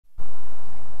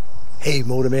Hey,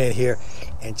 Motor Man here,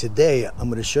 and today I'm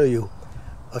going to show you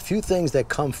a few things that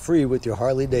come free with your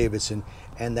Harley Davidson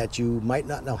and that you might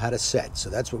not know how to set.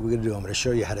 So that's what we're going to do. I'm going to show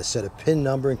you how to set a PIN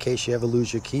number in case you ever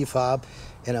lose your key fob,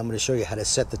 and I'm going to show you how to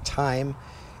set the time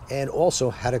and also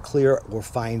how to clear or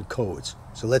find codes.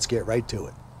 So let's get right to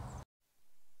it.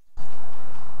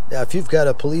 Now, if you've got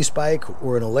a police bike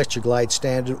or an electric glide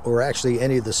standard or actually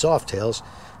any of the Softails,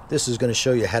 this is going to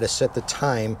show you how to set the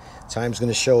time. Time's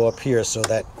going to show up here so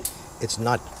that it's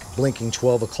not blinking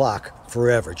 12 o'clock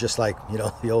forever, just like, you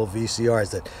know, the old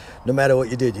VCRs that no matter what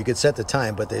you did, you could set the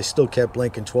time, but they still kept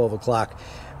blinking 12 o'clock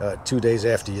 2 days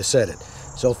after you set it.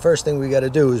 So first thing we got to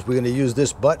do is we're going to use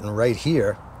this button right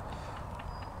here,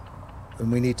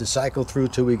 and we need to cycle through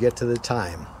till we get to the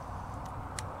time.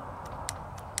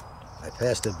 I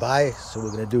passed it by, so we're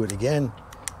going to do it again.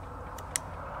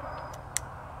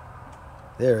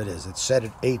 There it is. It's set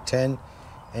at 8:10,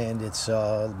 and it's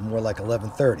more like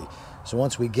 11:30. So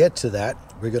once we get to that,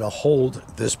 we're going to hold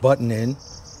this button in.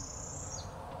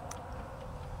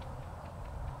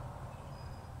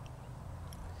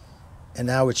 And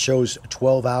now it shows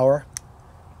 12-hour.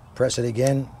 Press it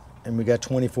again, and we got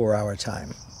 24-hour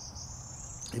time.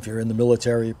 If you're in the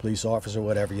military, police officer,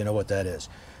 whatever, you know what that is.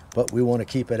 But we want to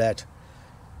keep it at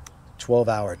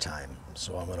 12-hour time.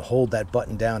 So I'm going to hold that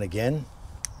button down again.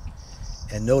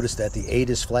 And notice that the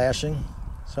 8 is flashing.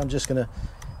 So I'm just going to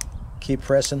keep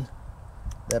pressing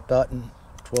that button.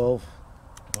 12,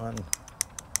 1.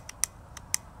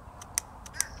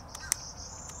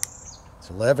 It's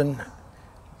 11.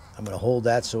 I'm going to hold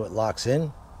that so it locks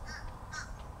in.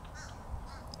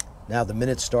 Now the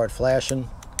minutes start flashing.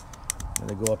 I'm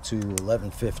going to go up to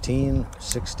 11:15,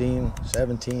 16,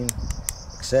 17,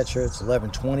 etc. It's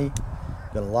 11:20.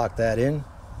 I'm going to lock that in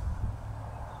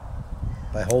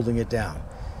by holding it down.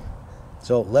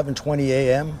 So 11:20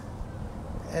 a.m.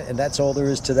 and that's all there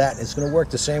is to that. It's going to work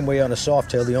the same way on a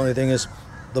Softail. The only thing is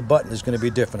the button is going to be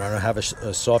different. I don't have a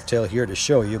Softail here to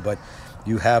show you, but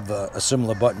you have a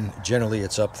similar button. Generally,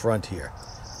 it's up front here.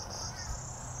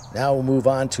 Now we'll move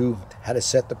on to how to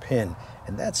set the pin,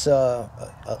 and that's a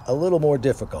little more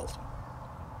difficult.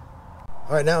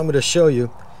 All right, now I'm going to show you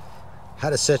how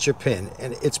to set your pin,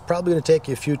 and it's probably going to take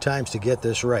you a few times to get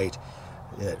this right.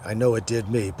 I know it did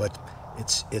me, but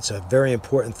it's a very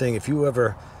important thing. If you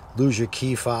ever lose your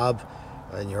key fob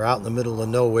and you're out in the middle of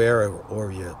nowhere,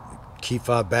 or your key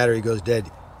fob battery goes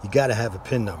dead, you got to have a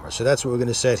pin number. So that's what we're going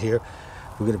to set here.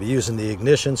 We're going to be using the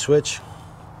ignition switch,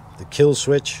 the kill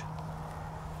switch,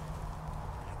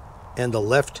 and the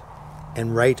left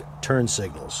and right turn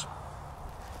signals.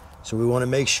 So we want to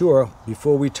make sure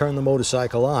before we turn the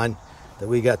motorcycle on that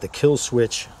we got the kill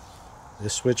switch,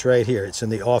 this switch right here, it's in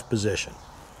the off position.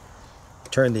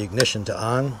 Turn the ignition to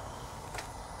on,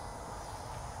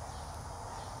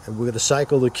 and we're going to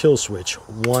cycle the kill switch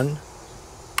 1,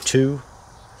 2,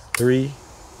 3,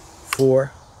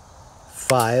 4,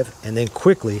 5, and then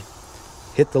quickly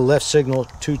hit the left signal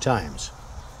 2 times.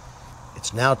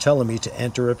 It's now telling me to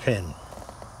enter a pin.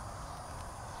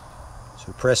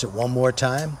 So press it one more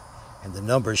time and the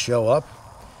numbers show up.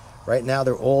 Right now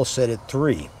they're all set at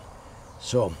 3.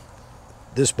 So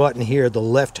this button here, the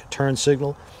left turn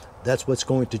signal, that's what's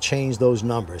going to change those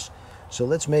numbers. So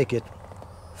let's make it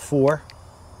 4.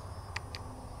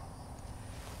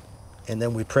 And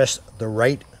then we press the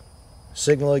right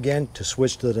signal again to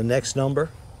switch to the next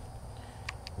number.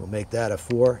 We'll make that a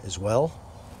 4 as well.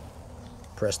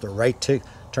 Press the right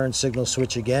turn signal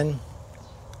switch again.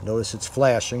 Notice it's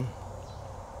flashing.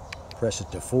 Press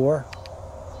it to 4.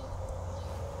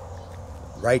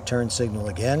 Right turn signal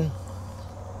again.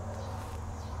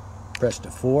 Press to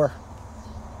 4.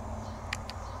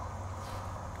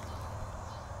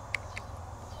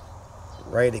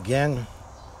 Right again.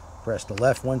 Press the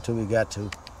left one till we got to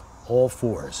all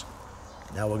 4s.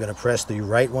 Now we're going to press the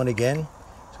right one again.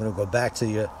 It's going to go back to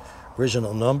the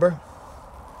original number.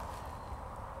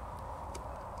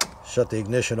 Shut the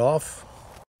ignition off.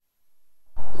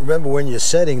 Remember, when you're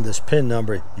setting this pin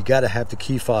number, you got to have the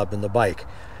key fob in the bike.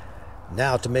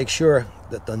 Now, to make sure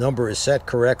that the number is set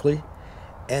correctly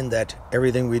and that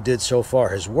everything we did so far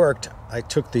has worked, I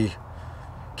took the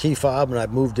key fob and I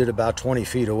moved it about 20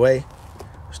 feet away.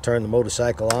 Let's turn the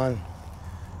motorcycle on.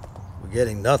 We're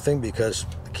getting nothing because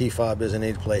the key fob isn't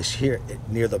any place here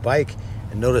near the bike.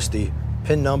 And notice the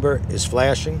pin number is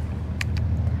flashing.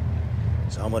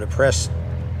 So I'm going to press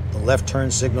the left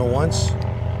turn signal once,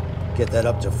 get that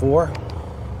up to 4.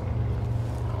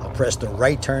 I'll press the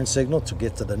right turn signal to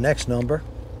get to the next number.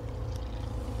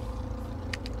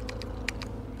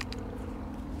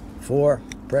 4,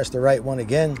 press the right one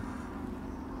again.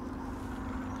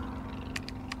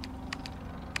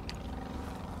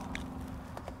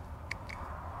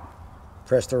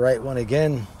 Press the right one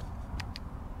again.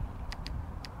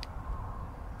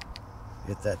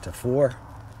 Get that to 4.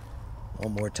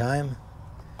 One more time.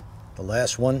 The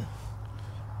last one.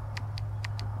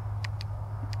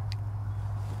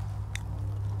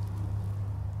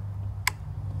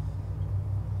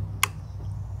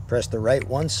 Press the right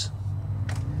once,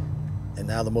 and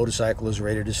now the motorcycle is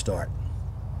ready to start.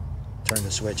 Turn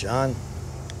the switch on,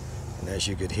 and as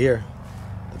you could hear,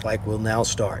 the bike will now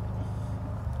start.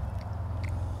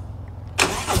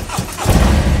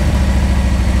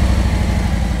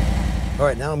 All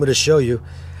right, now I'm going to show you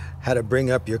how to bring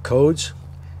up your codes,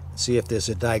 see if there's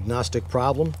a diagnostic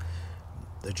problem.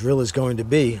 The drill is going to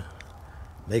be,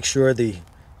 make sure the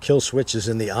kill switch is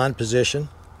in the on position.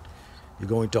 You're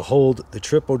going to hold the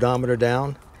trip odometer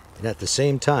down, and at the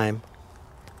same time,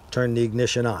 turn the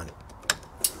ignition on.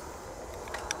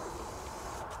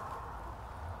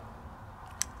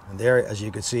 And there, as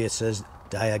you can see, it says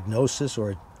diagnosis,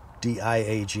 or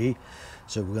DIAG.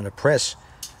 So we're going to press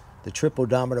the trip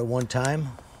odometer one time,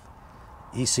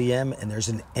 ECM, and there's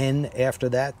an N after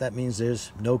that. That means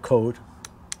there's no code.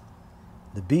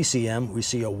 The BCM, we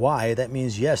see a Y. That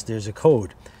means yes, there's a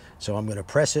code. So I'm going to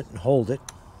press it and hold it.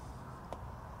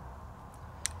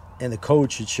 And the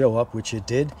code should show up, which it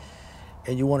did.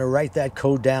 And you want to write that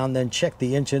code down, then check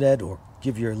the internet or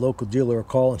give your local dealer a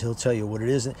call and he'll tell you what it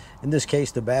is. In this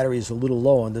case, the battery is a little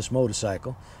low on this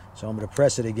motorcycle. So I'm going to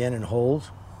press it again and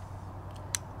hold.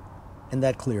 And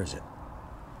that clears it.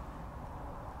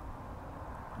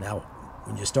 Now,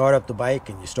 when you start up the bike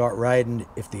and you start riding,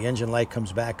 if the engine light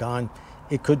comes back on,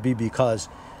 it could be because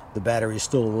the battery is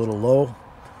still a little low.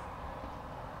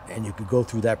 And you could go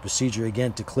through that procedure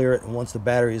again to clear it, and once the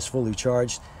battery is fully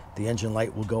charged, the engine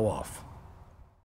light will go off.